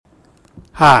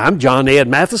Hi, I'm John Ed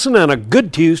Matheson, and a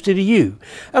good Tuesday to you.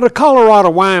 At a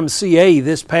Colorado YMCA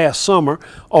this past summer,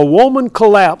 a woman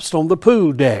collapsed on the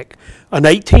pool deck. An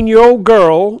 18-year-old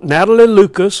girl, Natalie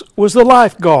Lucas, was the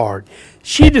lifeguard.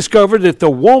 She discovered that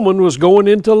the woman was going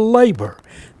into labor.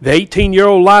 The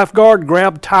 18-year-old lifeguard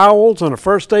grabbed towels and a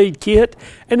first aid kit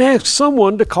and asked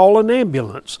someone to call an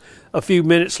ambulance. A few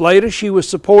minutes later, she was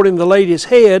supporting the lady's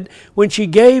head when she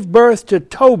gave birth to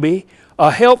Toby,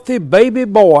 a healthy baby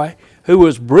boy who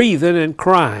was breathing and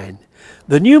crying.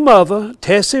 The new mother,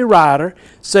 Tessie Ryder,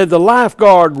 said the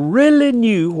lifeguard really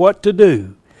knew what to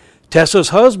do. Tessa's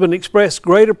husband expressed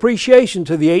great appreciation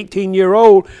to the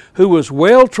 18-year-old who was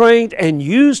well trained and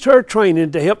used her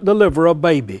training to help deliver a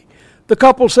baby. The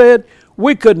couple said,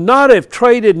 "We could not have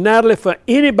traded Natalie for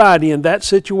anybody in that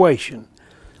situation."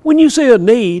 When you see a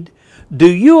need, do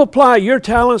you apply your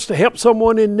talents to help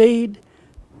someone in need?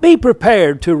 Be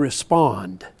prepared to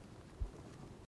respond.